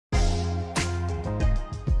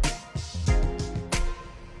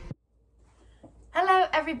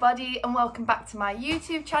everybody and welcome back to my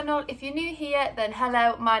YouTube channel. If you're new here, then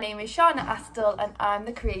hello, my name is Shauna Astle and I'm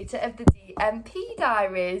the creator of the DMP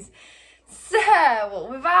Diaries. So,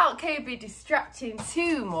 without Kobe distracting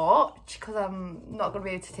too much, because I'm not going to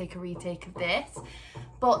be able to take a retake of this,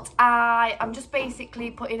 but I'm just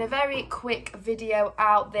basically putting a very quick video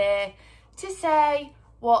out there to say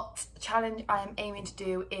what challenge I am aiming to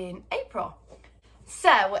do in April.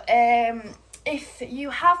 So, if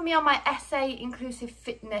you have me on my SA Inclusive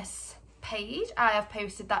Fitness page, I have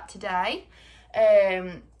posted that today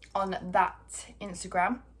on that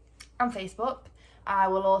Instagram and Facebook. I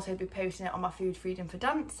will also be posting it on my Food Freedom for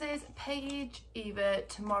Dancers page either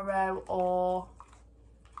tomorrow or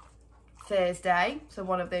Thursday, so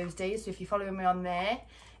one of those days. So if you're following me on there,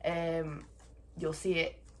 you'll see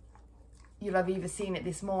it. You'll have either seen it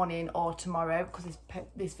this morning or tomorrow, because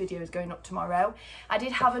this video is going up tomorrow. I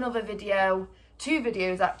did have another video, 2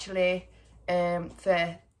 videos actually,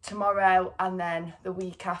 for tomorrow and then the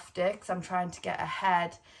week after, because I'm trying to get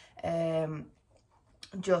ahead,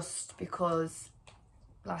 just because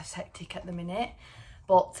life's hectic at the minute.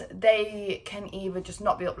 But they can either just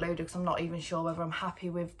not be uploaded because I'm not even sure whether I'm happy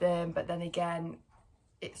with them, but then again,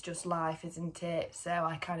 it's just life, isn't it? So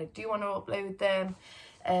I kind of do want to upload them.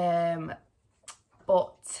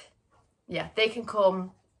 But yeah, they can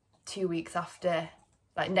come 2 weeks after,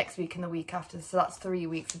 like next week and the week after. So that's 3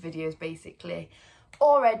 weeks of videos basically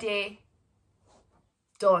already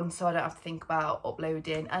done, so I don't have to think about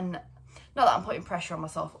uploading. And not that I'm putting pressure on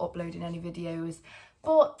myself uploading any videos,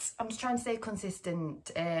 but I'm just trying to stay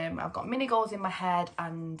consistent. I've got mini goals in my head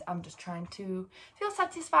and I'm just trying to feel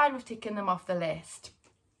satisfied with ticking them off the list.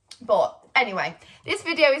 But anyway, this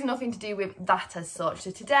video is nothing to do with that as such.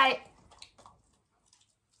 So today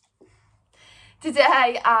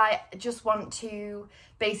I just want to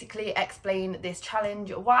basically explain this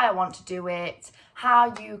challenge, why I want to do it,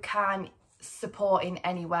 how you can support in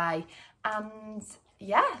any way, and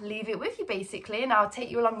yeah, leave it with you basically, and I'll take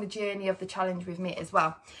you along the journey of the challenge with me as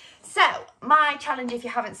well. So my challenge, if you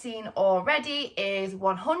haven't seen already, is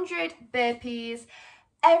 100 burpees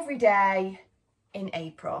every day in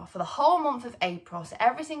April, for the whole month of April. So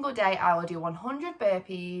every single day I will do 100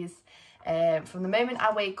 burpees. From the moment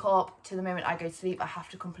I wake up to the moment I go to sleep, I have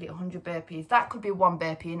to complete 100 burpees. That could be 1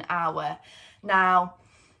 burpee an hour. Now,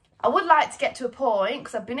 I would like to get to a point,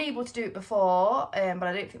 because I've been able to do it before, but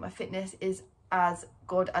I don't think my fitness is as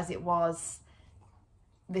good as it was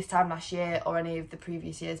this time last year or any of the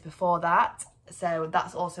previous years before that. So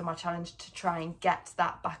that's also my challenge, to try and get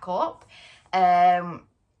that back up.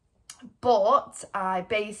 But I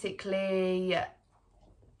basically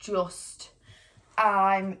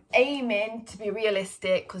I'm aiming to be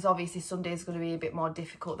realistic, because obviously some days are going to be a bit more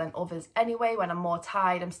difficult than others anyway. When I'm more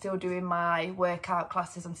tired, I'm still doing my workout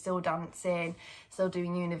classes, I'm still dancing, still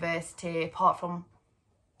doing university, apart from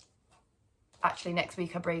actually next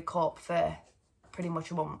week I break up for pretty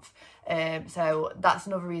much a month. So that's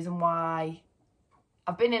another reason why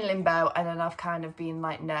I've been in limbo, and then I've kind of been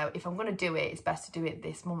like, no, if I'm going to do it, it's best to do it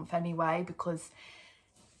this month anyway, because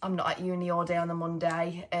I'm not at uni all day on a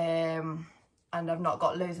Monday, and I've not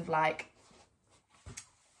got loads of like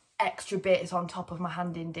extra bits on top of my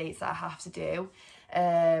hand-in dates that I have to do.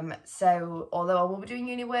 So although I will be doing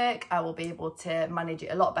uni work, I will be able to manage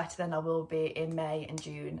it a lot better than I will be in May and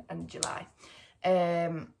June and July.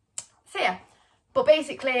 So yeah, but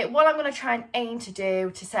basically what I'm going to try and aim to do,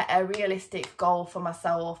 to set a realistic goal for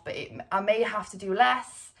myself, but I may have to do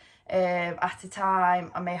less at a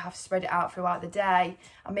time. I may have to spread it out throughout the day.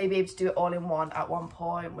 I may be able to do it all in one at one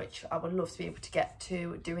point, which I would love to be able to get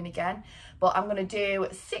to doing again. But I'm going to do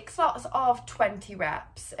 6 lots of 20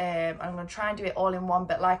 reps. I'm going to try and do it all in one,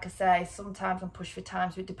 but like I say, sometimes I'm pushed for time,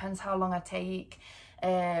 so it depends how long I take.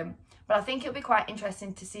 But I think it'll be quite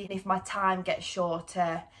interesting to see if my time gets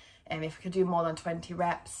shorter, if I could do more than 20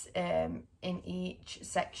 reps in each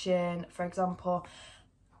section. For example,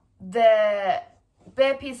 the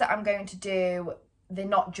burpees that I'm going to do, they're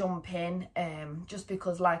not jumping, just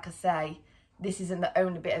because, like I say, this isn't the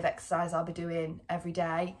only bit of exercise I'll be doing every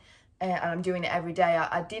day, and I'm doing it every day.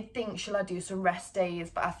 I did think, shall I do some rest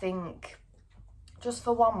days, but I think just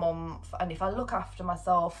for 1 month, and if I look after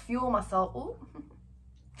myself, fuel myself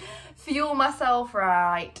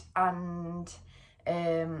right, and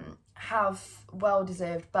have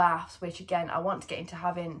well-deserved baths, which again, I want to get into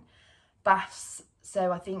having baths,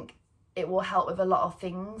 so I think it will help with a lot of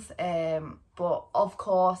things. But of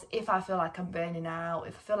course, if I feel like I'm burning out,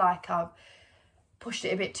 if I feel like I've pushed it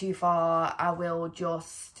a bit too far, I will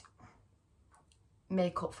just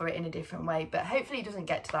make up for it in a different way. But hopefully it doesn't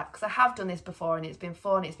get to that, because I have done this before and it's been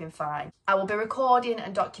fun, it's been fine. I will be recording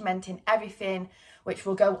and documenting everything, which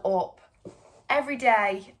will go up every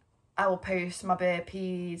day. I will post my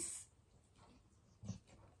burpees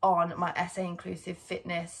on my SA Inclusive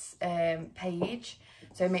Fitness page,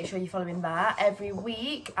 so make sure you're following that. Every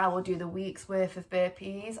week I will do the week's worth of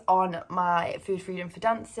burpees on my Food Freedom for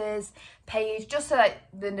Dancers page, just so that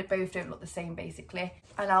they both don't look the same basically.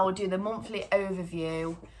 And I will do the monthly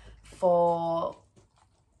overview for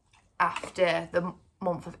after the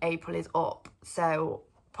month of April is up. So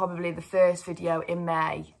probably the first video in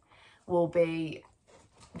May will be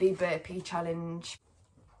the burpee challenge.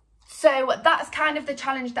 So that's kind of the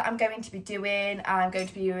challenge that I'm going to be doing. I'm going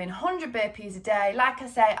to be doing 100 burpees a day. Like I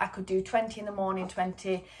say, I could do 20 in the morning,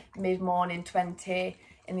 20 mid-morning, 20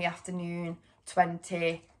 in the afternoon,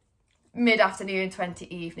 20 mid-afternoon,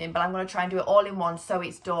 20 evening. But I'm going to try and do it all in one so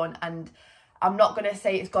it's done. And I'm not going to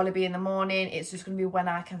say it's got to be in the morning. It's just going to be when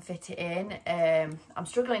I can fit it in. I'm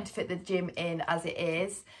struggling to fit the gym in as it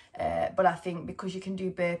is. But I think because you can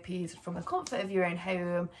do burpees from the comfort of your own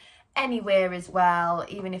home, anywhere as well,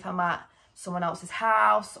 even if I'm at someone else's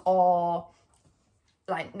house, or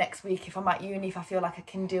like next week if I'm at uni, if I feel like I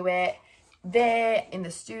can do it there in the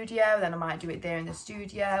studio, then I might do it there in the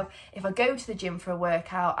studio. If I go to the gym for a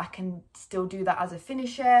workout, I can still do that as a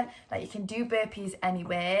finisher. Like, you can do burpees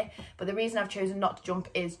anywhere, but the reason I've chosen not to jump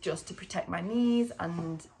is just to protect my knees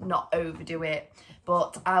and not overdo it.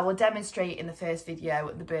 But I will demonstrate in the first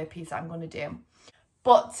video the burpees that I'm going to do.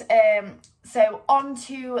 But so on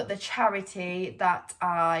to the charity that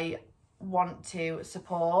I want to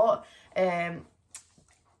support.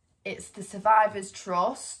 It's the Survivors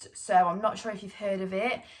Trust. So I'm not sure if you've heard of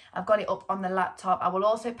it. I've got it up on the laptop. I will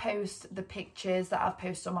also post the pictures that I've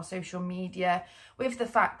posted on my social media with the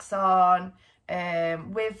facts on,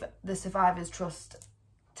 with the Survivors Trust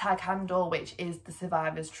tag handle, which is the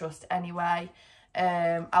Survivors Trust anyway.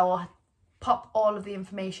 I will pop all of the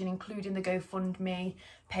information, including the GoFundMe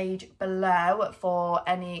page below for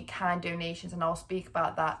any kind donations, and I'll speak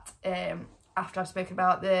about that after I've spoken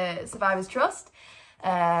about the Survivors Trust.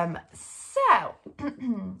 So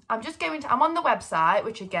I'm just going to, I'm on the website,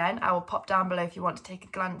 which again I will pop down below if you want to take a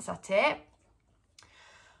glance at it,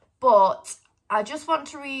 but I just want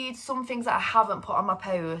to read some things that I haven't put on my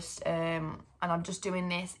post, and I'm just doing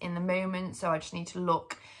this in the moment, so I just need to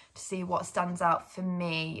look to see what stands out for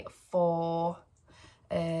me for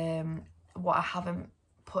what I haven't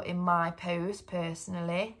put in my post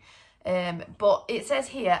personally. But it says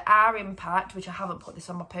here, our impact, which I haven't put this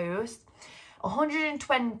on my post,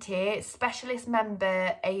 120 specialist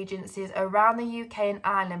member agencies around the UK and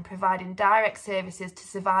Ireland providing direct services to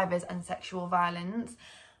survivors and sexual violence.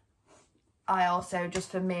 I also,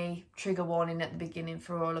 just for me, trigger warning at the beginning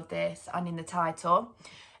for all of this and in the title.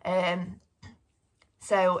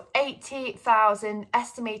 So 80,000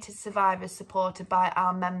 estimated survivors supported by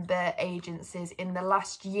our member agencies in the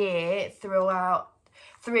last year through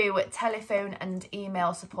telephone and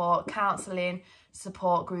email support, counselling,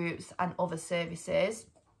 support groups and other services.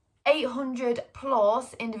 800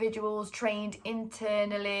 plus individuals trained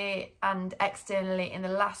internally and externally in the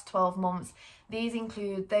last 12 months. These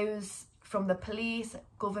include those from the police,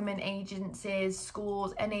 government agencies,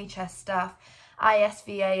 schools, NHS staff,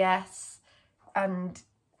 ISVAS and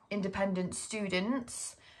independent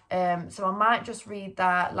students. So I might just read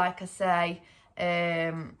that. Like I say,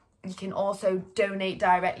 you can also donate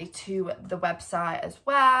directly to the website as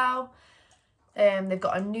well. They've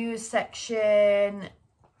got a news section,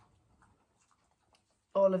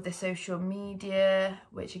 all of the social media,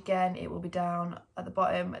 which again, it will be down at the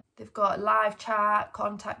bottom. They've got live chat,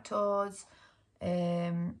 contact us.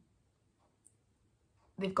 They've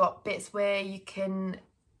got bits where you can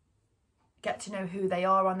get to know who they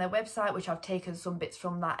are on their website, which I've taken some bits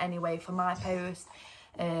from that anyway for my post.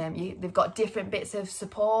 They've got different bits of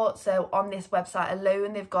support. So on this website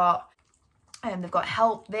alone, they've got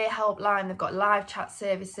help, their helpline, they've got live chat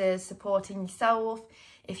services, supporting yourself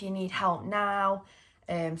if you need help now,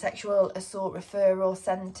 sexual assault referral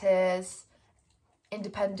centres,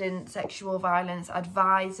 independent sexual violence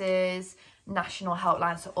advisors, national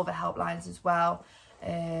helplines, so other helplines as well.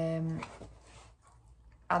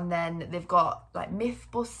 And then they've got like myth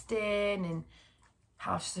busting and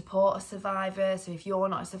how to support a survivor. So if you're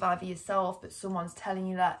not a survivor yourself, but someone's telling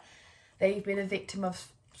you that they've been a victim of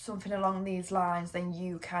something along these lines, then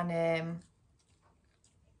you can,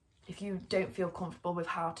 if you don't feel comfortable with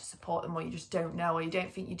how to support them, or you just don't know, or you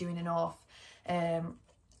don't think you're doing enough,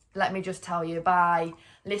 let me just tell you, by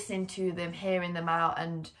listening to them, hearing them out,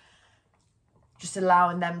 and just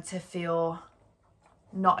allowing them to feel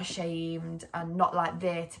not ashamed and not like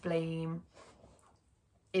there to blame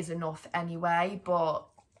is enough anyway, but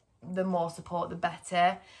the more support the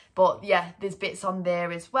better. But yeah, there's bits on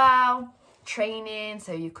there as well, training,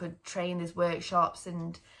 so you could train, there's workshops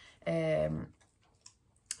and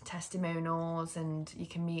testimonials, and you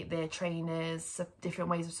can meet their trainers, different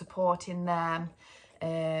ways of supporting them,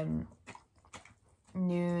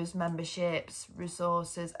 news, memberships,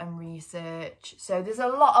 resources and research. So there's a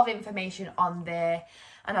lot of information on there.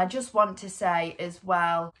 And I just want to say as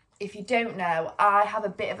well, if you don't know, I have a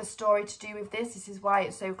bit of a story to do with this. This is why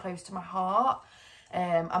it's so close to my heart.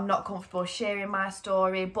 I'm not comfortable sharing my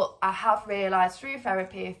story, but I have realised through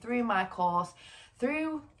therapy, through my course,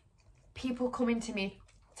 through people coming to me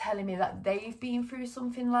telling me that they've been through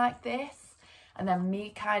something like this, and then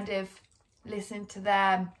me kind of listening to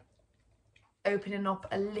them, opening up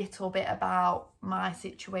a little bit about my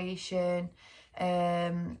situation.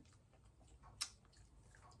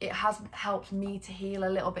 It has helped me to heal a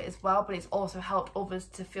little bit as well, but it's also helped others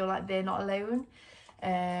to feel like they're not alone.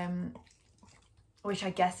 Which I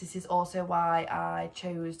guess this is also why I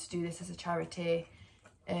chose to do this as a charity,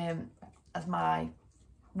 as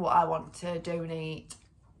what I want to donate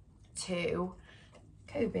to.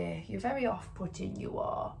 Kobe, you're very off-putting, you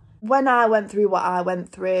are. When I went through what I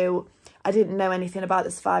went through, I didn't know anything about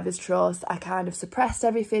the Survivors Trust. I kind of suppressed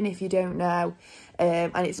everything, if you don't know.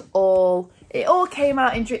 And it all came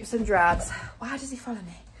out in drips and drabs. Why does he follow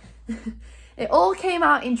me? It all came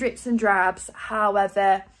out in drips and drabs.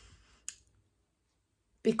 However,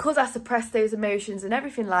 because I suppressed those emotions and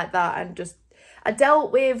everything like that, and just, I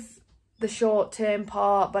dealt with the short-term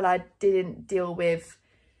part, but I didn't deal with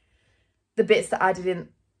the bits that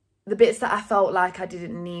I felt like I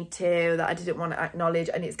didn't need to, that I didn't want to acknowledge.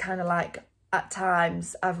 And it's kind of like, at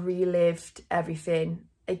times, I've relived everything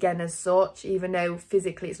again as such, even though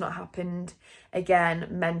physically it's not happened again,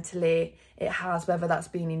 mentally it has, whether that's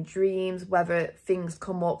been in dreams, whether things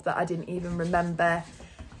come up that I didn't even remember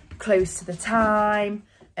close to the time,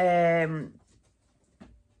 and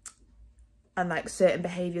like certain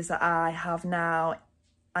behaviours that I have now,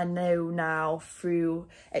 I know now through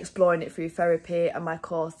exploring it through therapy and my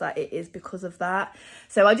course that it is because of that.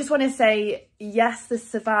 So I just want to say, yes, the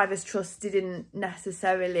Survivors Trust didn't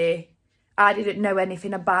necessarily, I didn't know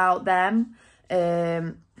anything about them,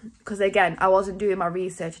 because again, I wasn't doing my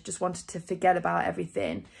research. I just wanted to forget about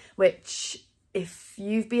everything, which, if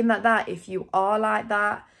you've been like that, if you are like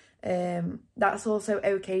that, that's also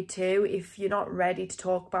okay too. If you're not ready to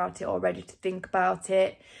talk about it or ready to think about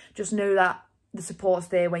it, just know that the support's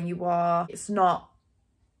there when you are. It's not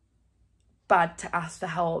bad to ask for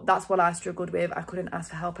help. That's what I struggled with. I couldn't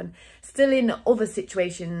ask for help, and still in other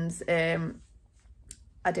situations,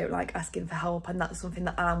 I don't like asking for help, and that's something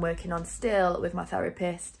that I'm working on still with my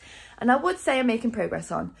therapist, and I would say I'm making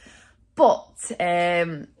progress on. But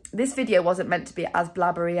this video wasn't meant to be as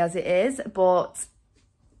blabbery as it is, but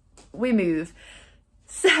we move.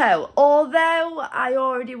 So although I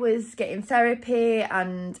already was getting therapy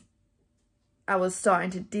and I was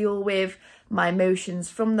starting to deal with my emotions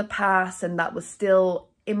from the past, and that was still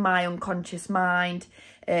in my unconscious mind,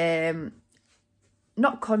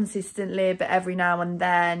 not consistently, but every now and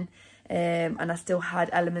then, and I still had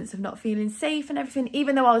elements of not feeling safe and everything,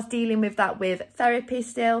 even though I was dealing with that with therapy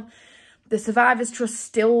still. The Survivors Trust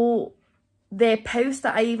still, their posts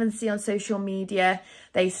that I even see on social media,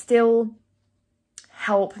 they still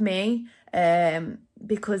help me,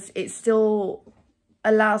 because it still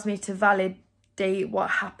allows me to validate what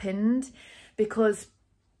happened, because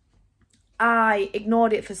I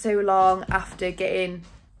ignored it for so long after getting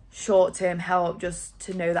short-term help, just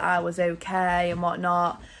to know that I was okay and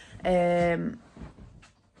whatnot, and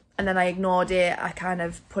then I ignored it. I kind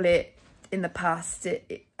of put it in the past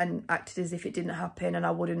and acted as if it didn't happen, and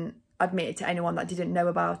I wouldn't admit it to anyone that didn't know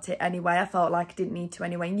about it anyway. I felt like I didn't need to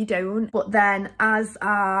anyway, and you don't. But then as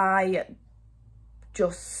I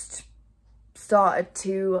just started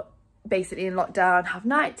to, basically in lockdown, have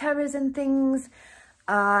night terrors and things,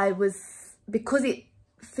 because it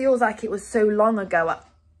feels like it was so long ago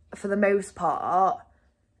for the most part,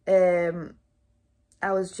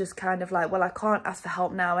 I was just kind of like, well, I can't ask for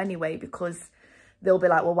help now anyway, because they'll be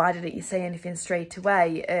like, well, why didn't you say anything straight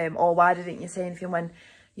away, or why didn't you say anything when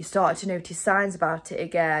you started to notice signs about it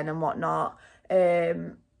again and whatnot.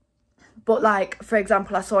 But like, for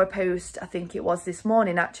example, I saw a post, I think it was this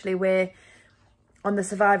morning actually, where on the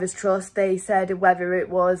Survivors Trust, they said whether it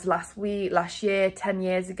was last week, last year, 10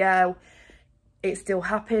 years ago, it still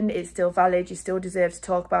happened, it's still valid, you still deserve to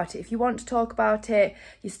talk about it if you want to talk about it,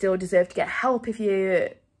 you still deserve to get help if you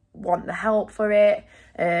want the help for it.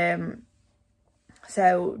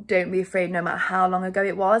 So don't be afraid, no matter how long ago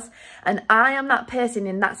it was. And I am that person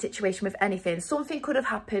in that situation with anything. Something could have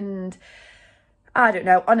happened, I don't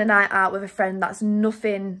know, on a night out with a friend that's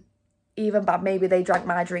nothing even bad. Maybe they drank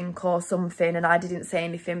my drink or something and I didn't say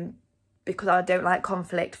anything because I don't like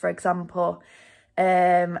conflict, for example.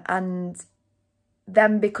 And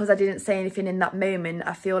then because I didn't say anything in that moment,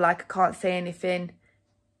 I feel like I can't say anything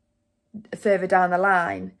further down the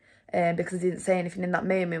line. Because I didn't say anything in that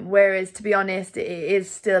moment. Whereas, to be honest, it is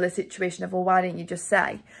still a situation of, well, why didn't you just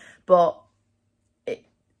say? But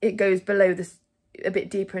it goes below this, a bit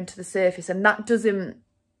deeper into the surface. And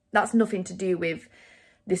that's nothing to do with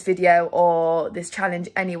this video or this challenge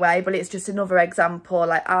anyway. But it's just another example.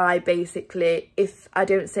 Like, I basically, if I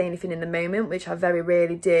don't say anything in the moment, which I very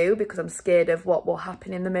rarely do because I'm scared of what will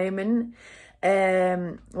happen in the moment,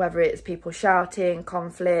 whether it's people shouting,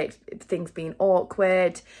 conflict, things being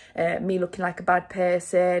awkward, me looking like a bad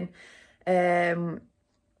person,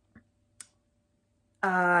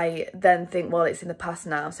 I then think, well, it's in the past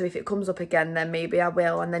now, so if it comes up again, then maybe I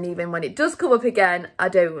will. And then even when it does come up again, I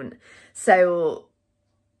don't. So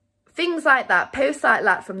things like that, posts like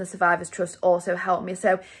that from the Survivors Trust also help me.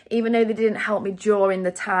 So even though they didn't help me during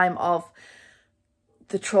the time of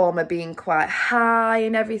the trauma being quite high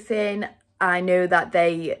and everything, I know that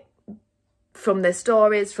they, from their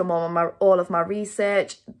stories, from all of my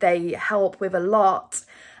research, they help with a lot.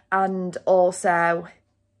 And also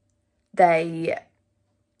they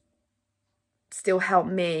still help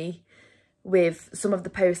me with some of the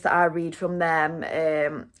posts that I read from them.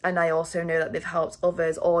 And I also know that they've helped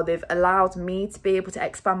others, or they've allowed me to be able to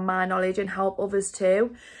expand my knowledge and help others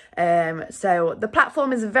too. So the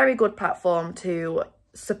platform is a very good platform to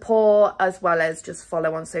support as well as just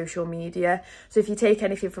follow on social media. So if you take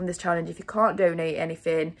anything from this challenge, if you can't donate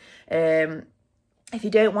anything, if you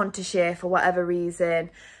don't want to share for whatever reason,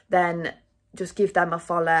 then just give them a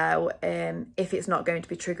follow if it's not going to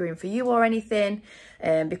be triggering for you or anything,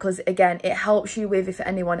 because again, it helps you with, if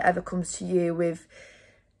anyone ever comes to you with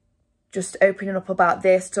just opening up about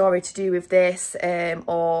their story to do with this,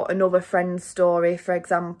 or another friend's story, for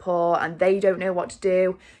example, and they don't know what to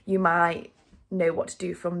do, you might know what to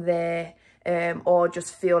do from there, or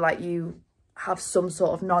just feel like you have some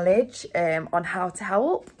sort of knowledge on how to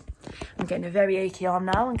help. I'm getting a very achy arm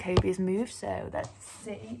now and Kobe's moved, so let's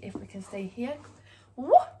see if we can stay here.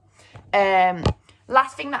 Woo!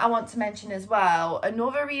 Last thing that I want to mention as well,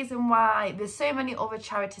 another reason why there's so many other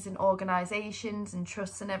charities and organisations and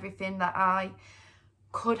trusts and everything that I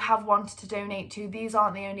could have wanted to donate to. These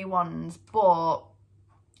aren't the only ones, but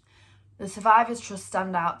the Survivors Trust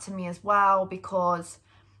stand out to me as well, because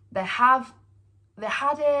they have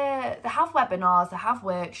webinars, they have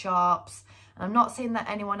workshops, and I'm not saying that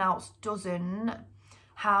anyone else doesn't.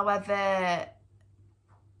 However,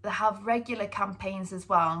 they have regular campaigns as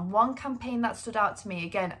well. And one campaign that stood out to me,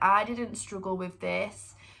 again, I didn't struggle with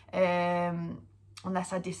this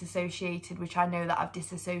unless I disassociated, which I know that I've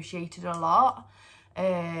disassociated a lot.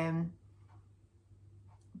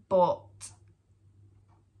 But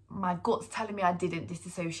my gut's telling me I didn't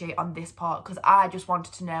disassociate on this part, because I just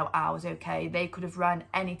wanted to know I was okay. They could have run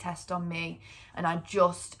any test on me, and I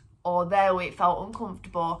just, although it felt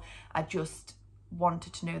uncomfortable, I just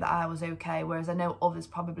wanted to know that I was okay, whereas I know others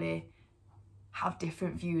probably have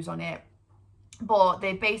different views on it. But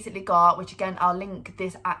they basically got, which again, I'll link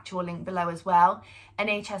this actual link below as well,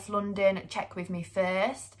 NHS London, check with me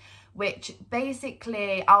first, which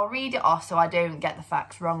basically, I'll read it off so I don't get the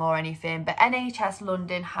facts wrong or anything, but NHS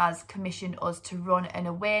London has commissioned us to run an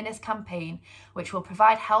awareness campaign which will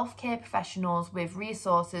provide healthcare professionals with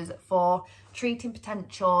resources for treating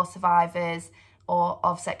potential survivors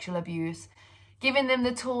of sexual abuse, giving them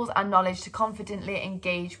the tools and knowledge to confidently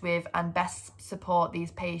engage with and best support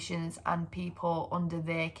these patients and people under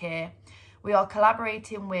their care. We are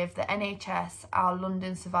collaborating with the NHS, our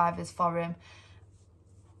London Survivors Forum,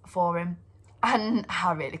 and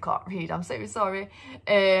I really can't read, I'm so sorry,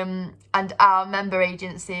 and our member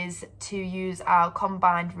agencies to use our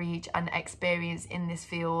combined reach and experience in this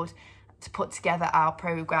field to put together our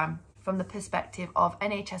programme. From the perspective of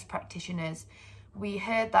NHS practitioners, we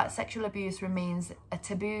heard that sexual abuse remains a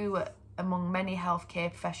taboo among many healthcare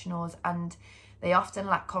professionals, and they often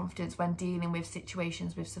lack confidence when dealing with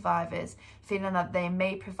situations with survivors, feeling that they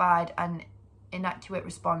may provide an inadequate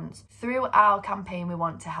response. Through our campaign, we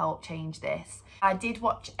want to help change this. I did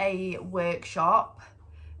watch a workshop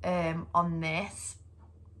on this.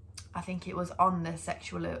 I think it was on the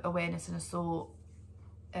Sexual Awareness and Assault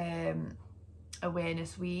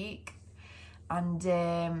Awareness Week, and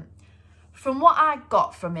from what I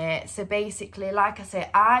got from it, so basically, like I say,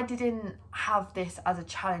 I didn't have this as a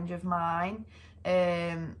challenge of mine.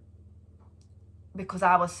 because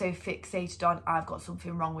I was so fixated on I've got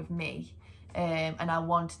something wrong with me, and I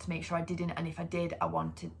wanted to make sure I didn't, and if I did, I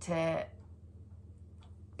wanted to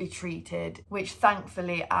be treated, which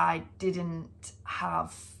thankfully I didn't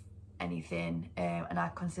have anything, and I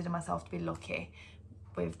consider myself to be lucky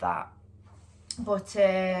with that. But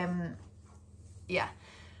yeah,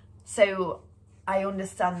 so I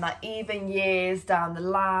understand that even years down the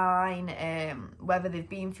line, whether they've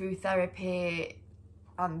been through therapy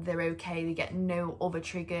and they're okay, they get no other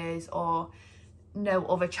triggers or no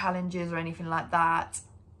other challenges or anything like that.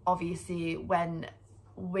 Obviously, when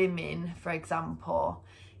women, for example,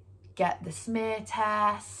 get the smear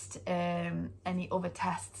test, any other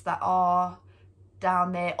tests that are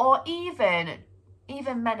down there, or even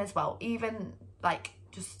men as well, even like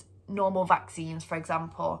just normal vaccines, for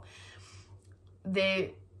example, they're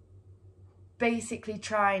basically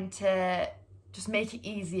trying to just make it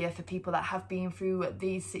easier for people that have been through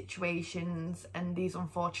these situations and these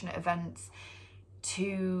unfortunate events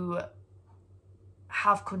to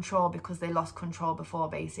have control, because they lost control before.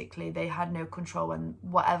 Basically, they had no control, and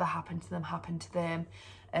whatever happened to them happened to them.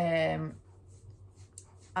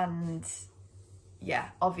 And yeah,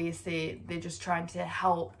 obviously they're just trying to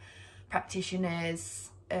help practitioners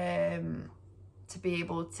to be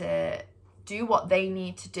able to do what they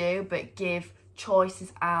need to do, but give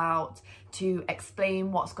choices out, to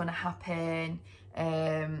explain what's going to happen,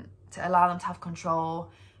 to allow them to have control,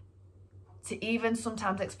 to even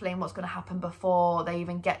sometimes explain what's going to happen before they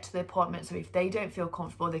even get to the appointment. So if they don't feel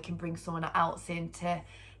comfortable, they can bring someone else in to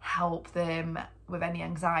help them with any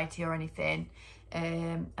anxiety or anything.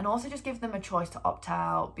 And also just give them a choice to opt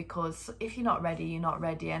out, because if you're not ready, you're not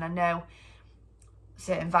ready. And I know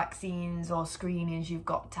certain vaccines or screenings you've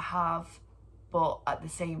got to have, but at the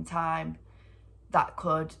same time, that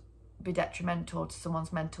could be detrimental to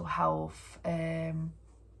someone's mental health.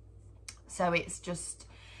 So it's just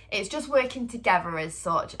working together as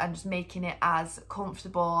such, and just making it as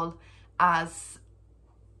comfortable as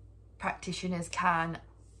practitioners can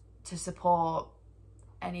to support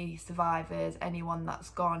any survivors, anyone that's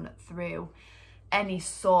gone through any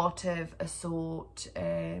sort of assault,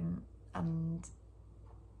 and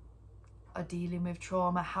are dealing with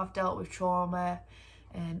trauma, have dealt with trauma,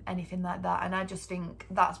 anything like that. And I just think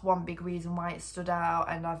that's one big reason why it stood out,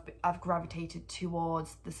 and I've gravitated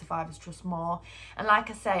towards the Survivors Trust more. And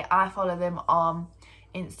like I say, I follow them on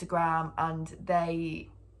Instagram, and the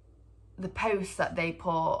posts that they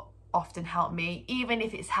put often help me, even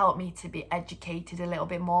if it's helped me to be educated a little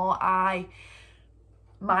bit more.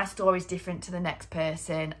 My story's different to the next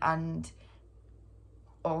person, and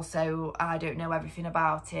also I don't know everything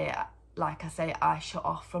about it. Like I say, I shut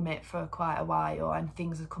off from it for quite a while, and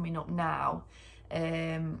things are coming up now.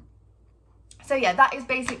 So yeah, that is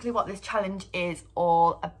basically what this challenge is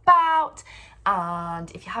all about.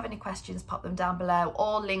 And if you have any questions, pop them down below.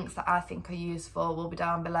 All links that I think are useful will be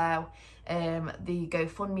down below. The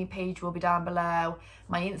GoFundMe page will be down below.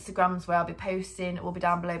 My Instagrams, where I'll be posting, will be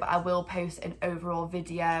down below, but I will post an overall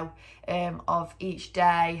video of each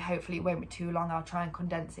day. Hopefully it won't be too long. I'll try and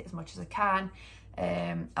condense it as much as I can.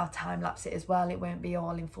 I'll time lapse it as well. It won't be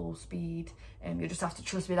all in full speed. You'll just have to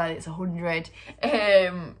trust me that it's 100.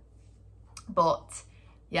 But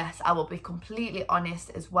yes, I will be completely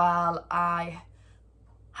honest as well. I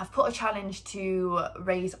have put a challenge to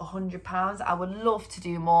raise £100. I would love to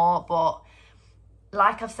do more, but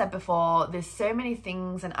like I've said before, there's so many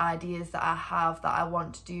things and ideas that I have that I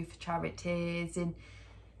want to do for charities, and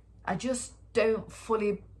I just don't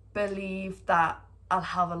fully believe that I'll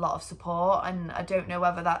have a lot of support. And I don't know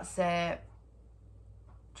whether that's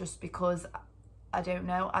just because I don't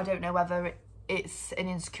know whether it's an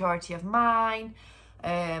insecurity of mine.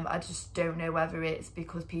 I just don't know whether it's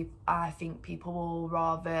because I think people will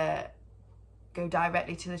rather go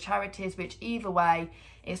directly to the charities, which either way,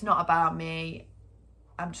 it's not about me.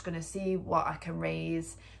 I'm just going to see what I can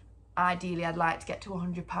raise. Ideally, I'd like to get to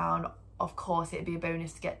 £100. Of course, it'd be a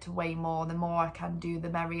bonus to get to way more. The more I can do, the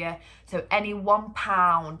merrier. So any £1,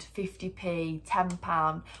 50p,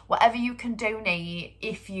 £10, whatever you can donate,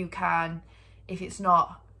 if you can, if it's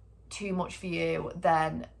not too much for you,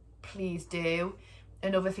 then please do.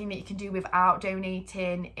 Another thing that you can do without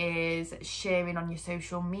donating is sharing on your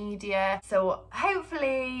social media. So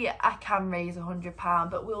hopefully I can raise £100,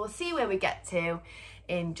 but we'll see where we get to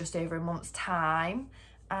in just over a month's time.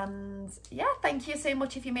 And yeah, thank you so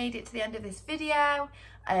much if you made it to the end of this video.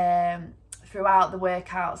 Throughout the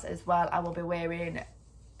workouts as well, I will be wearing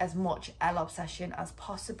as much Elle Obsession as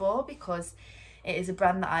possible, because it is a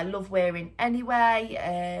brand that I love wearing anyway.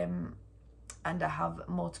 And I have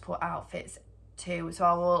multiple outfits to, so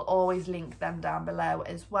I will always link them down below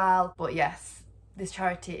as well. But yes, this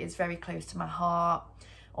charity is very close to my heart,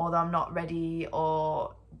 although I'm not ready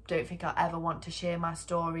or don't think I'll ever want to share my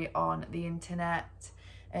story on the internet.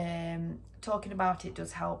 Talking about it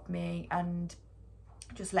does help me, and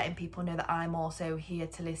just letting people know that I'm also here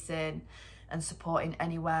to listen and support in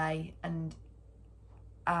any way. And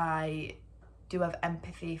I do have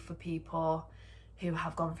empathy for people who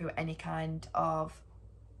have gone through any kind of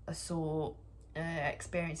assault,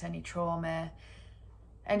 experienced any trauma,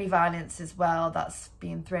 any violence as well that's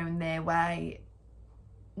been thrown their way.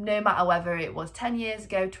 No matter whether it was 10 years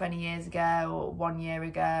ago, 20 years ago, 1 year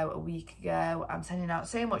ago, a week ago, I'm sending out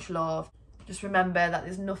so much love. Just remember that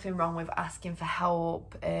there's nothing wrong with asking for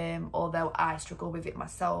help, although I struggle with it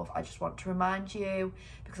myself. I just want to remind you,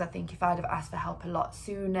 because I think if I'd have asked for help a lot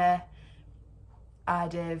sooner,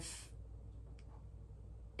 I'd have,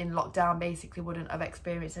 in lockdown, basically wouldn't have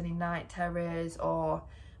experienced any night terrors or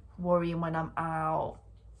worrying when I'm out,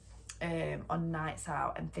 on nights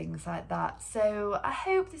out and things like that. So I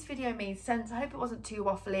hope this video made sense. I hope it wasn't too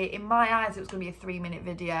waffly. In my eyes, it was going to be a 3-minute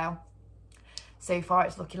video. So far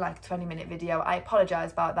it's looking like a 20-minute video. I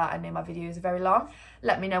apologise about that. I know my videos are very long.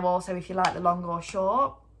 Let me know also if you like the long or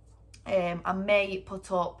short. I may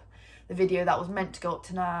put up the video that was meant to go up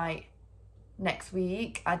tonight next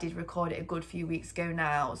week. I did record it a good few weeks ago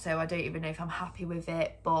now, so I don't even know if I'm happy with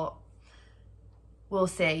it, but we'll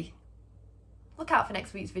see. Look out for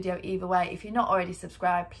next week's video either way. If you're not already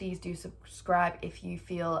subscribed, please do subscribe if you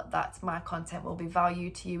feel that my content will be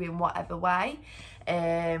valued to you in whatever way.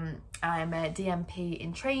 I'm a DMP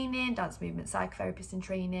in training, dance movement psychotherapist in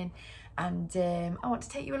training, and I want to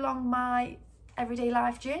take you along my everyday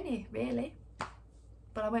life journey, really.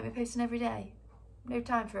 But I won't be posting every day. No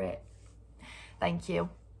time for it. Thank you.